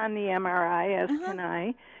see it on the MRI, as can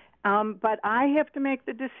I. But I have to make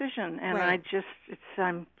the decision, and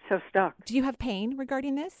I'm so stuck. Do you have pain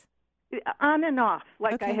regarding this? On and off.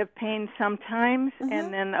 Okay. I have pain sometimes,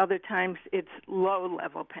 and then other times it's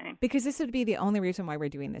low-level pain. Because this would be the only reason why we're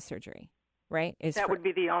doing this surgery, right? Would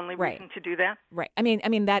be the only reason to do that? Right. I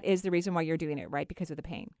mean, that is the reason why you're doing it, right? Because of the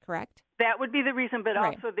pain, correct? That would be the reason, but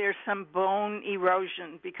also there's some bone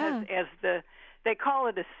erosion because they call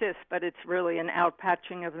it a cyst, but it's really an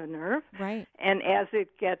outpatching of the nerve. Right. And as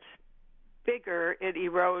it gets bigger, it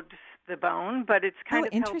erodes the bone, but it's kind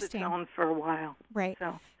of held its own for a while. Right.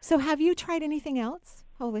 So have you tried anything else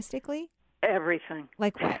holistically? Everything.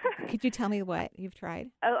 Like what? Could you tell me what you've tried?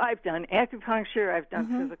 I've done acupuncture. I've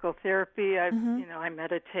done physical therapy. I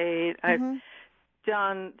meditate. I've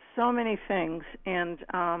done so many things, and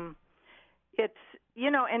it's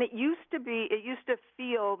and it used to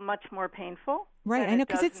feel much more painful. Right. I know,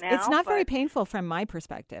 because it's not very painful from my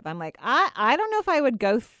perspective. I'm like, I don't know if I would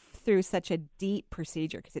go through such a deep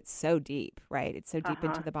procedure because it's so deep, right? It's so deep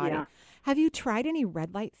into the body. Yeah. Have you tried any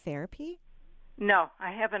red light therapy? No,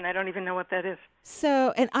 I haven't. I don't even know what that is.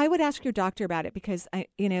 So, and I would ask your doctor about it because it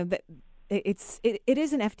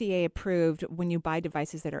is an FDA approved when you buy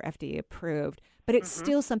devices that are FDA approved, but it's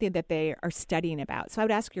still something that they are studying about. So I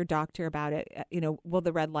would ask your doctor about it. Will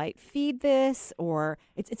the red light feed this, or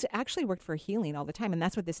it's actually worked for healing all the time, and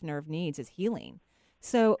that's what this nerve needs is healing.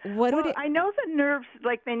 So I know the nerves,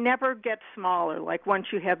 they never get smaller. Like once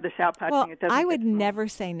you have this outpatching, it doesn't. I would get never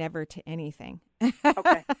say never to anything.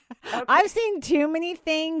 Okay. I've seen too many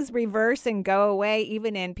things reverse and go away,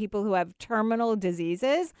 even in people who have terminal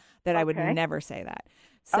diseases, that I would never say that.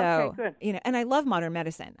 So, good. And I love modern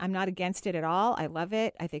medicine. I'm not against it at all. I love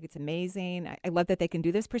it. I think it's amazing. I love that they can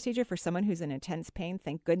do this procedure for someone who's in intense pain.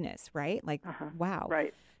 Thank goodness, right? Wow.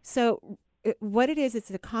 Right. So what it is, it's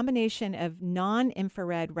a combination of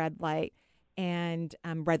non-infrared red light and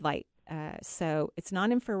red light. So it's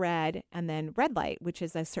non-infrared and then red light, which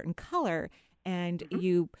is a certain color. And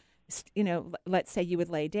you let's say you would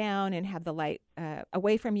lay down and have the light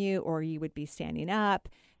away from you, or you would be standing up.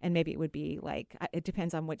 And maybe it would be like, it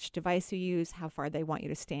depends on which device you use, how far they want you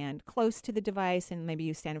to stand close to the device. And maybe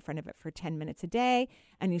you stand in front of it for 10 minutes a day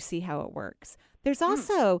and you see how it works. There's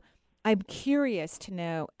also, I'm curious to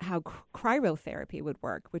know how cryotherapy would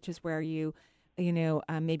work, which is where you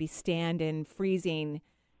maybe stand in a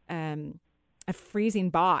freezing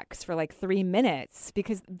box for like 3 minutes,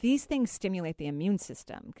 because these things stimulate the immune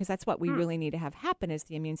system, because that's what we really need to have happen is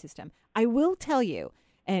the immune system. I will tell you,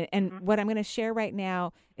 and what I'm going to share right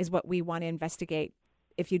now is what we want to investigate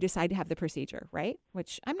if you decide to have the procedure, right?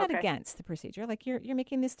 Which I'm not against the procedure. Like you're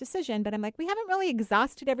making this decision, but I'm like, we haven't really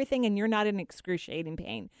exhausted everything and you're not in excruciating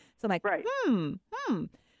pain. So I'm like,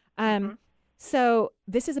 So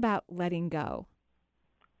this is about letting go.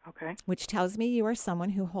 Okay. Which tells me you are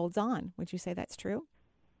someone who holds on. Would you say that's true?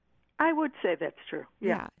 I would say that's true.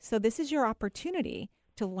 Yeah. So this is your opportunity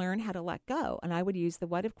to learn how to let go. And I would use the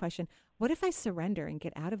what if question. What if I surrender and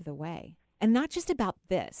get out of the way? And not just about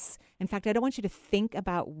this. In fact, I don't want you to think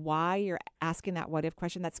about why you're asking that what if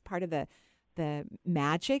question. That's part of the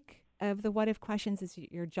magic of the what if questions is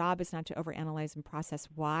your job is not to overanalyze and process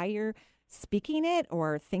why you're speaking it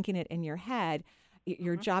or thinking it in your head.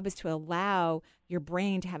 Your job is to allow your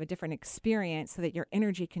brain to have a different experience so that your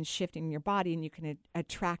energy can shift in your body and you can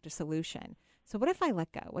attract a solution. So what if I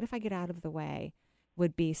let go? What if I get out of the way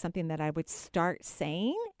would be something that I would start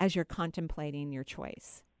saying as you're contemplating your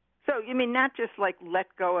choice. So you mean not just like let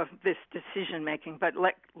go of this decision making, but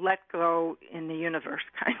let go in the universe,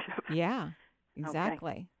 kind of. Yeah,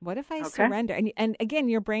 exactly. Okay. What if I surrender? And again,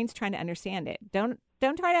 your brain's trying to understand it. Don't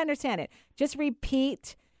try to understand it. Just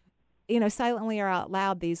repeat, silently or out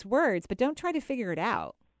loud these words, but don't try to figure it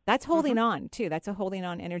out. That's holding on too. That's a holding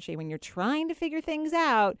on energy. When you're trying to figure things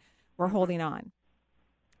out, we're holding on.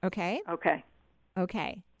 Okay?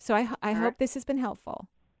 Okay. So I hope this has been helpful.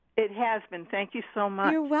 It has been. Thank you so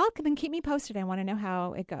much. You're welcome. And keep me posted. I want to know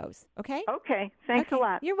how it goes. Okay? Okay. Thanks a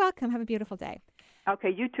lot. You're welcome. Have a beautiful day. Okay.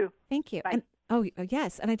 You too. Thank you. Bye. And,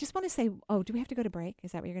 yes. And I just want to say, do we have to go to break?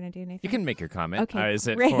 Is that what you're going to do, Nathan? You can make your comment. Okay. Is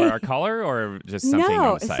it for our caller or just something No,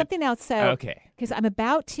 on the side? It's something else. So, okay. Because I'm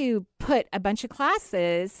about to put a bunch of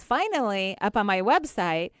classes finally up on my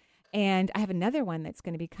website. And I have another one that's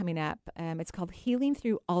going to be coming up. It's called Healing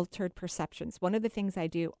Through Altered Perceptions. One of the things I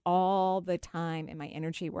do all the time in my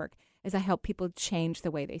energy work is I help people change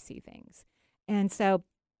the way they see things. And so,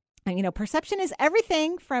 perception is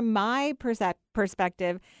everything from my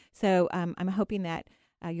perspective. So I'm hoping that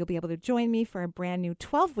you'll be able to join me for a brand new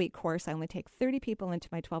 12-week course. I only take 30 people into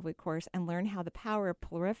my 12-week course and learn how the power of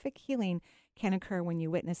plurific healing can occur when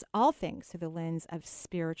you witness all things through the lens of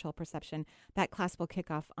spiritual perception. That class will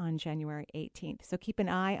kick off on January 18th. So keep an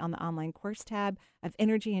eye on the online course tab of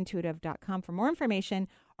energyintuitive.com for more information,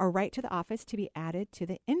 or write to the office to be added to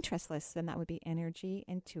the interest list, and that would be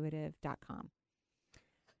energyintuitive.com.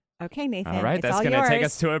 Okay, Nathan. All right, that's going to take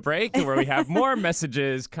us to a break where we have more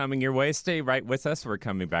messages coming your way. Stay right with us. We're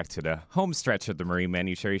coming back to the home stretch of the Marie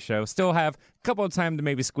Manuchehri Show. Still have a couple of time to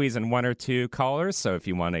maybe squeeze in one or two callers. So if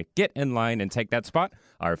you want to get in line and take that spot,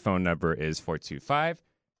 our phone number is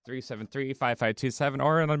 425-373-5527.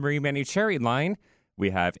 Or on the Marie Manuchehri line,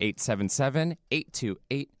 we have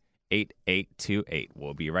 877-828-8828.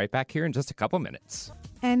 We'll be right back here in just a couple minutes.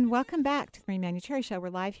 And welcome back to the Marie Manuchehri Show.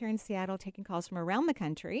 We're live here in Seattle, taking calls from around the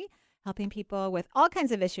country, helping people with all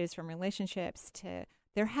kinds of issues, from relationships to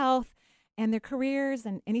their health and their careers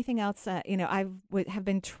and anything else. I have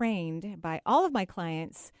been trained by all of my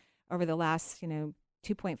clients over the last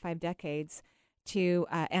 2.5 decades to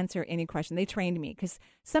answer any question. They trained me because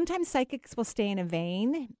sometimes psychics will stay in a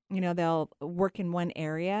vein. They'll work in one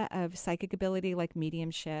area of psychic ability, like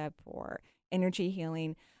mediumship or energy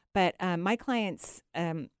healing. But my clients,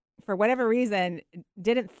 for whatever reason,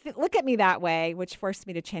 didn't look at me that way, which forced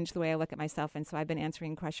me to change the way I look at myself. And so I've been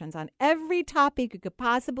answering questions on every topic you could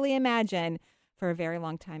possibly imagine for a very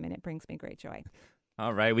long time, and it brings me great joy.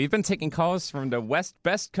 All right. We've been taking calls from the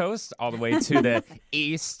best coast all the way to the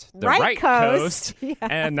east, the right coast. Yeah.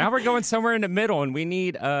 And now we're going somewhere in the middle, and we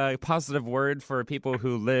need a positive word for people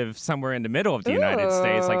who live somewhere in the middle of the United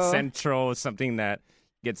States, like central, something that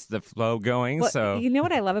gets the flow going. Well, so you know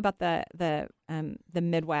what I love about the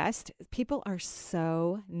Midwest? People are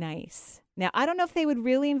so nice. Now, I don't know if they would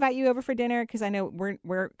really invite you over for dinner, because I know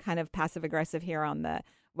we're kind of passive aggressive here on the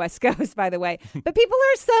West Coast, by the way. But people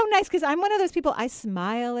are so nice, because I'm one of those people. I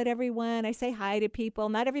smile at everyone. I say hi to people.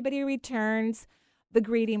 Not everybody returns the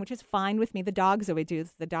greeting, which is fine with me. The dogs always do.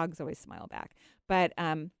 The dogs always smile back. But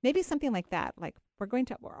maybe something like that, like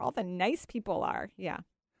where all the nice people are. Yeah.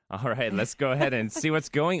 All right, let's go ahead and see what's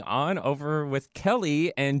going on over with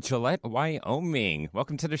Kelly in Gillette, Wyoming.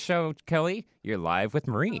 Welcome to the show, Kelly. You're live with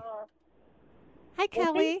Marie. Hi, Kelly.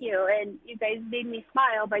 Well, thank you. And you guys made me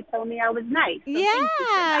smile by telling me I was nice.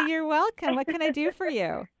 So you're welcome. What can I do for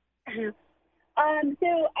you? So I'm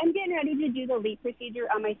getting ready to do the LEAP procedure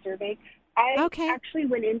on my cervix. I actually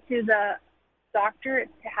went into the doctor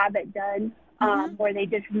to have it done, where they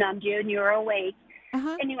just numbed you and you were awake.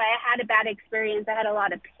 Anyway, I had a bad experience. I had a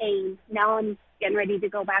lot of pain. Now I'm getting ready to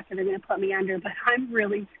go back and they're going to put me under, but I'm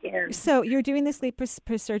really scared. So you're doing this LEAP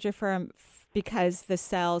procedure because the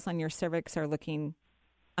cells on your cervix are looking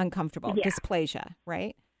uncomfortable, dysplasia,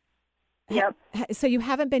 right? Yep. So you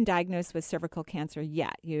haven't been diagnosed with cervical cancer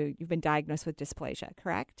yet. You've been diagnosed with dysplasia,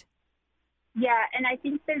 correct? Yeah, and I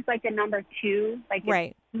think there's like a number 2, like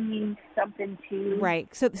right. something 2. Right.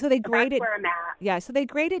 So they grade it. That's where I'm at. Yeah. So they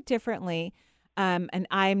grade it differently. And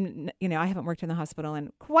I haven't worked in the hospital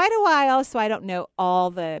in quite a while, so I don't know all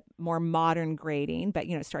the more modern grading, but,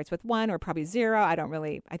 it starts with 1 or probably 0. I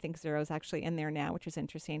think 0 is actually in there now, which is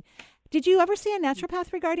interesting. Did you ever see a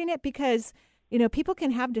naturopath regarding it? Because, people can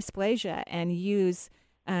have dysplasia and use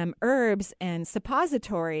herbs and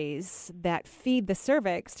suppositories that feed the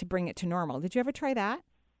cervix to bring it to normal. Did you ever try that?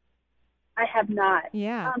 I have not.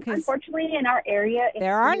 Yeah. Unfortunately, in our area,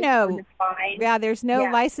 there's no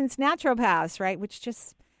licensed naturopaths, right? Which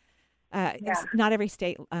just, not every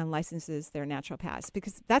state licenses their naturopaths,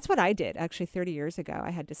 because that's what I did actually 30 years ago.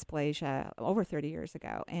 I had dysplasia over 30 years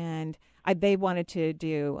ago, and they wanted to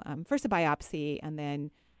do first a biopsy and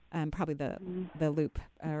then probably the loop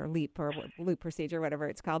or LEAP or loop procedure, whatever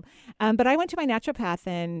it's called. But I went to my naturopath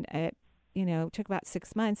and it took about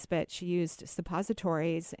 6 months, but she used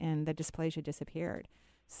suppositories and the dysplasia disappeared.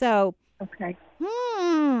 So,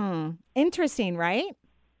 interesting, right?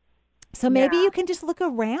 So maybe you can just look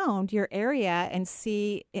around your area and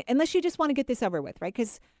see, unless you just want to get this over with, right?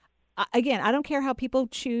 Because, again, I don't care how people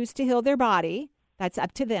choose to heal their body. That's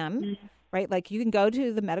up to them, right? Like you can go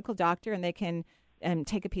to the medical doctor and they can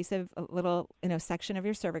take a little, section of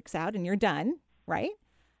your cervix out and you're done, right?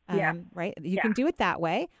 Right? You can do it that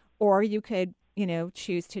way. Or you could,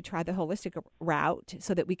 choose to try the holistic route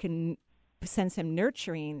so that we can send some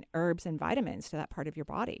nurturing herbs and vitamins to that part of your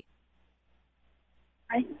body.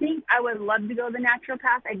 I think I would love to go to the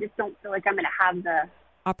naturopath. I just don't feel like I'm going to have the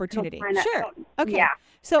opportunity. Sure. Okay. Yeah.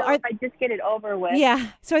 So if I just get it over with. Yeah.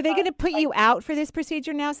 So are they going to put you out for this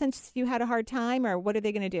procedure now since you had a hard time, or what are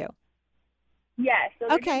they going to do? Yeah. So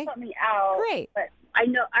they're going to put me out. Great. But I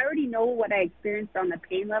already know what I experienced on the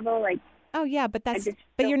pain level. Like. Oh, yeah, but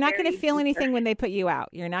you're not going to feel anything when they put you out.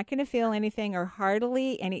 You're not going to feel anything or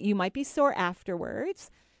hardly any. You might be sore afterwards.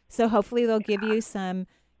 So hopefully they'll give you some,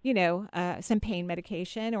 some pain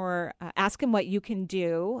medication or ask them what you can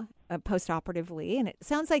do post-operatively. And it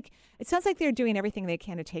sounds like they're doing everything they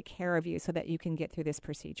can to take care of you so that you can get through this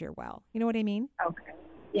procedure well. You know what I mean? Okay.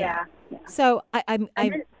 Yeah. So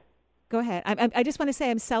go ahead. I just want to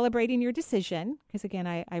say I'm celebrating your decision because, again,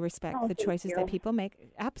 I respect the choices that people make.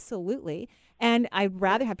 Absolutely. And I'd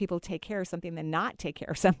rather have people take care of something than not take care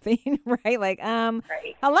of something, right? Like,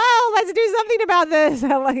 hello, let's do something about this.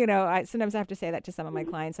 Sometimes I have to say that to some of my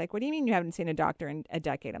clients. Like, what do you mean you haven't seen a doctor in a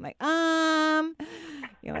decade? I'm like,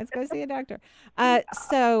 let's go see a doctor.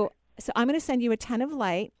 So I'm going to send you a ton of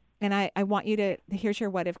light, and I want you to, here's your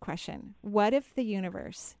what if question. What if the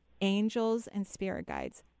universe, angels and spirit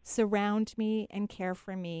guides, surround me and care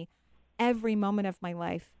for me every moment of my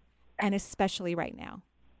life, and especially right now?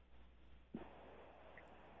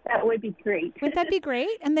 That would be great. Wouldn't that be great?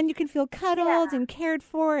 And then you can feel cuddled and cared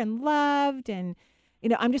for and loved. And,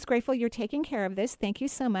 I'm just grateful you're taking care of this. Thank you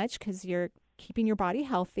so much because you're keeping your body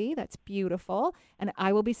healthy. That's beautiful. And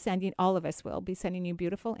all of us will be sending you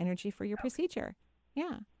beautiful energy for your procedure.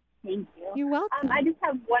 Yeah. Thank you. You're welcome. I just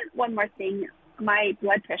have one more thing. My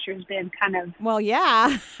blood pressure's been kind of... Well,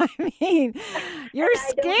 yeah. I mean, you're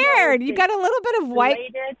scared. You've got a little bit of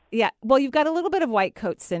white... Yeah. Well, you've got a little bit of white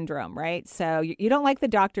coat syndrome, right? So you don't like the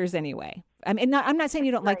doctors anyway. I mean, I'm not saying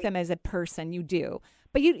you don't like them as a person. You do.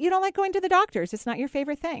 But you don't like going to the doctors. It's not your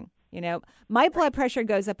favorite thing. My blood pressure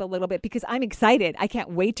goes up a little bit because I'm excited. I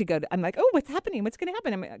can't wait to go. I'm like, oh, what's happening? What's going to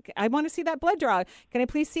happen? I want to see that blood draw. Can I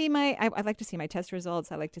please see I'd like to see my test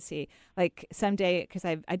results. I like to see, like, someday, because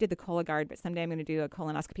I did the Cologuard, but someday I'm going to do a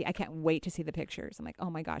colonoscopy. I can't wait to see the pictures. I'm like, oh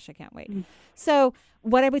my gosh, I can't wait. So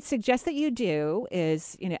what I would suggest that you do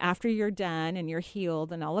is, after you're done and you're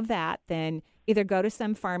healed and all of that, then either go to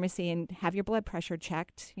some pharmacy and have your blood pressure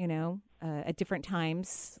checked, at different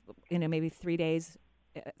times, maybe 3 days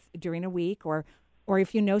during a week, or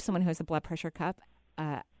if you know someone who has a blood pressure cuff,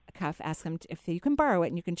 ask them if you can borrow it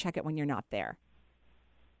and you can check it when you're not there.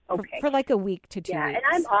 for like a week to 2 weeks. Yeah, and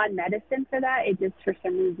I'm on medicine for that. It just, for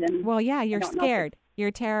some reason. Well, yeah, you're scared.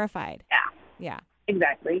 You're terrified. Yeah. Yeah.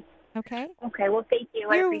 Exactly. Okay. Okay, well, thank you.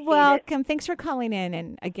 I appreciate welcome. Thanks for calling in.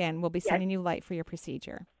 And again, we'll be sending you light for your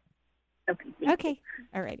procedure. Okay.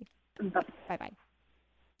 All righty. Bye-bye.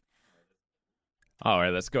 All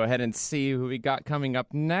right, let's go ahead and see who we got coming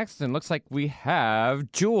up next. And looks like we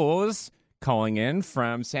have Jules calling in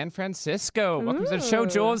from San Francisco. Welcome to the show,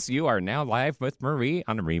 Jules. You are now live with Marie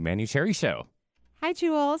on the Marie Manucherry Show. Hi,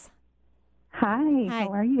 Jules. Hi. How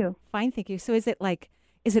are you? Fine, thank you. So is it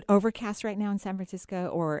overcast right now in San Francisco,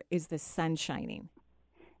 or is the sun shining?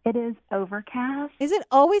 It is overcast. Is it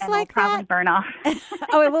always and like it'll probably burn off.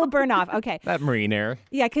 Oh, it will burn off. Okay. That marine air.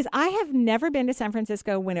 Yeah, because I have never been to San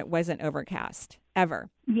Francisco when it wasn't overcast, ever.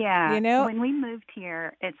 Yeah. You know? When we moved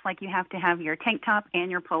here, it's like you have to have your tank top and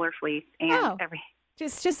your polar fleece and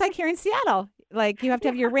Just like here in Seattle. Like you have to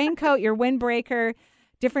have your raincoat, your windbreaker,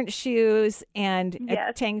 different shoes, and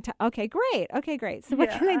a tank top. Okay, great. So what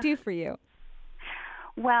can I do for you?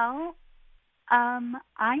 Well,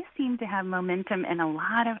 I seem to have momentum in a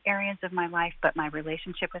lot of areas of my life, but my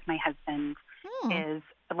relationship with my husband is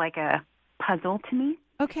like a puzzle to me.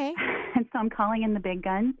 Okay. And so I'm calling in the big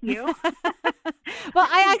guns. You? Well,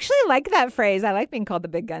 I actually like that phrase. I like being called the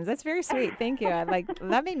big guns. That's very sweet. Thank you.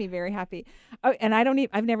 That made me very happy. Oh, and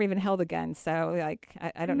I've never even held a gun, so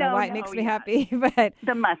I don't know why it makes me happy, but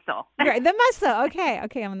the muscle. Right, the muscle.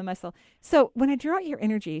 Okay, I'm on the muscle. So when I drew out your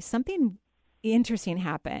energy, something interesting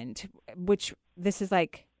happened, which this is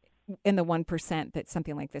like in the 1% that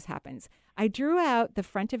something like this happens. I drew out the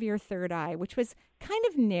front of your third eye, which was kind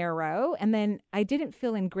of narrow, and then I didn't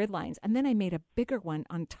fill in grid lines, and then I made a bigger one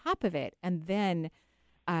on top of it, and then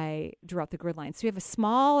I drew out the grid lines. So you have a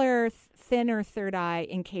smaller, thinner third eye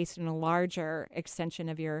encased in a larger extension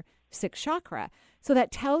of your sixth chakra. So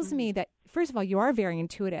that tells me that, first of all, you are very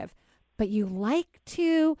intuitive, but you like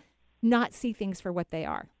to not see things for what they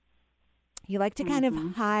are. You like to kind of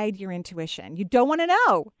hide your intuition. You don't want to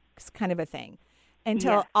know, kind of a thing,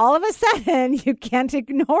 until all of a sudden you can't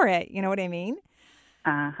ignore it. You know what I mean?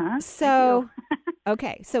 So,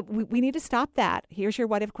 okay. So we need to stop that. Here's your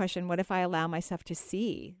what if question. What if I allow myself to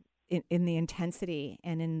see in the intensity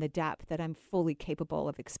and in the depth that I'm fully capable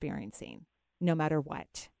of experiencing, no matter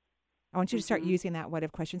what? I want you to start using that what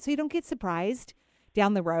if question so you don't get surprised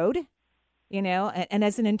down the road. You know, and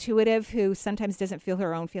as an intuitive who sometimes doesn't feel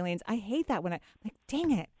her own feelings, I hate that when I'm like,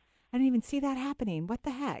 dang it, I didn't even see that happening. What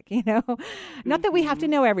the heck? You know, not that we have to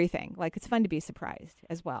know everything. Like, it's fun to be surprised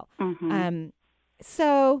as well.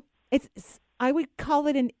 So I would call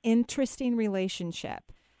it an interesting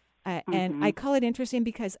relationship. And I call it interesting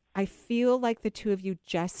because I feel like the two of you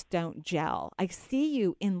just don't gel. I see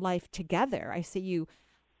you in life together. I see you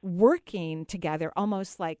working together,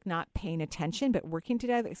 almost like not paying attention, but working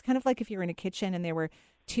together. It's kind of like if you're in a kitchen and there were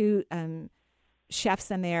two chefs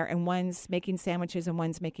in there and one's making sandwiches and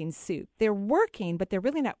one's making soup. They're working, but they're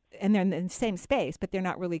really not, and they're in the same space, but they're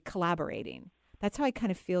not really collaborating. That's how I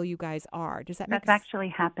kind of feel you guys are. Does that make sense? That's actually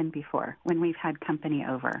happened before when we've had company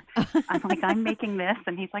over. I'm like, I'm making this,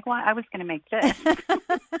 and he's like, well, I was going to make this.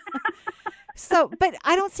 So, but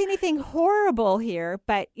I don't see anything horrible here.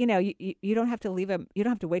 But you know, you don't have to leave them. You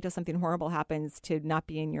don't have to wait till something horrible happens to not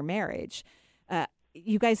be in your marriage.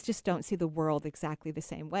 You guys just don't see the world exactly the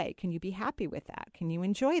same way. Can you be happy with that? Can you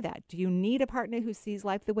enjoy that? Do you need a partner who sees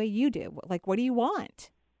life the way you do? Like, what do you want?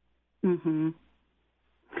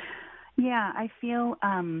 Yeah, I feel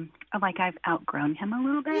like I've outgrown him a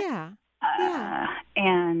little bit. Yeah.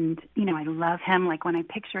 And, you know, I love him. Like when I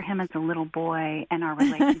picture him as a little boy and our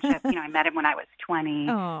relationship, you know, I met him when I was 20.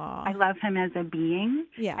 Aww. I love him as a being.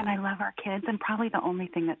 Yeah. And I love our kids. And probably the only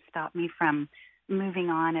thing that stopped me from moving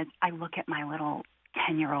on is I look at my little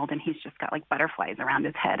 10-year-old and he's just got like butterflies around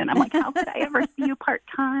his head. And I'm like, how could I ever see you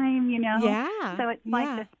part-time, you know? Yeah. So it's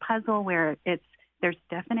like this puzzle where there's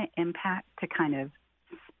definite impact to kind of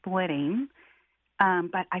splitting.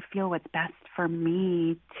 But I feel what's best for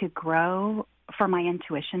me to grow, for my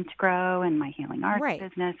intuition to grow and my healing arts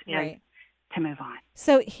business is to move on.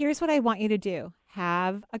 So here's what I want you to do.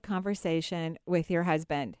 Have a conversation with your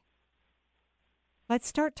husband. Let's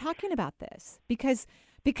start talking about this because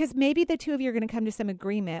maybe the two of you are going to come to some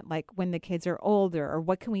agreement, like when the kids are older, or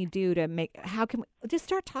what can we do to how can we just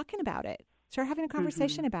start talking about it? Start having a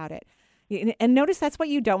conversation about it. And notice that's what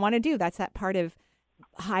you don't want to do. That's that part of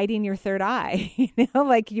hiding your third eye. You know,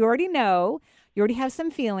 like you already have some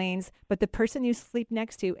feelings, but the person you sleep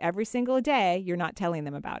next to every single day, you're not telling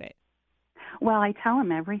them about it. Well, I tell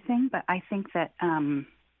them everything, but I think that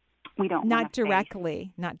we don't not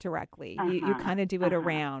directly. You kind of do it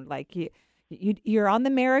around, like you're on the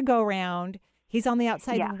merry-go-round. He's on the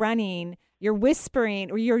outside running. You're whispering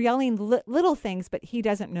or you're yelling little things, but he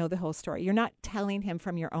doesn't know the whole story. You're not telling him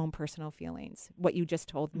from your own personal feelings, what you just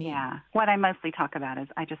told me. Yeah. What I mostly talk about is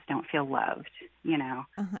I just don't feel loved, you know.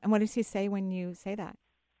 And what does he say when you say that?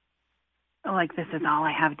 Like, this is all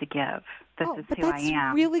I have to give. This is who I am.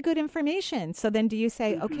 That's really good information. So then do you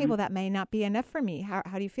say, okay, well, that may not be enough for me. How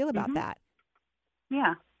do you feel about that?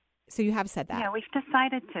 Yeah. So you have said that. Yeah, we've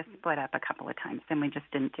decided to split up a couple of times, and we just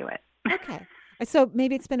didn't do it. Okay. So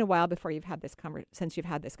maybe it's been a while before you've had this since you've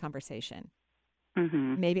had this conversation.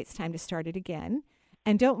 Maybe it's time to start it again.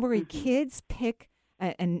 And don't worry, kids pick,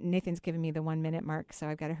 and Nathan's giving me the 1 minute mark, so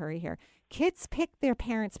I've got to hurry here. Kids pick their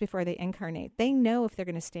parents before they incarnate. They know if they're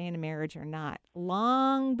going to stay in a marriage or not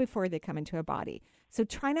long before they come into a body. So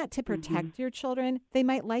try not to protect your children. They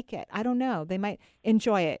might like it. I don't know. They might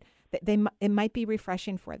enjoy it. It might be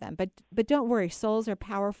refreshing for them. But don't worry. Souls are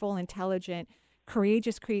powerful, intelligent,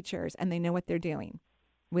 courageous creatures, and they know what they're doing.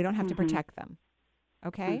 We don't have to protect them.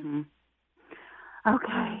 Okay?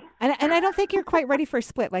 Okay. And I don't think you're quite ready for a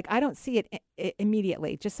split. Like, I don't see it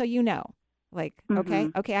immediately, just so you know. Like,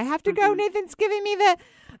 okay, I have to go. Nathan's giving me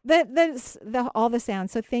the all the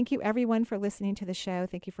sounds. So thank you, everyone, for listening to the show.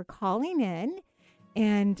 Thank you for calling in.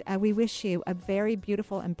 And we wish you a very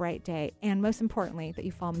beautiful and bright day. And most importantly, that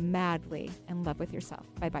you fall madly in love with yourself.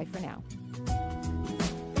 Bye-bye for now.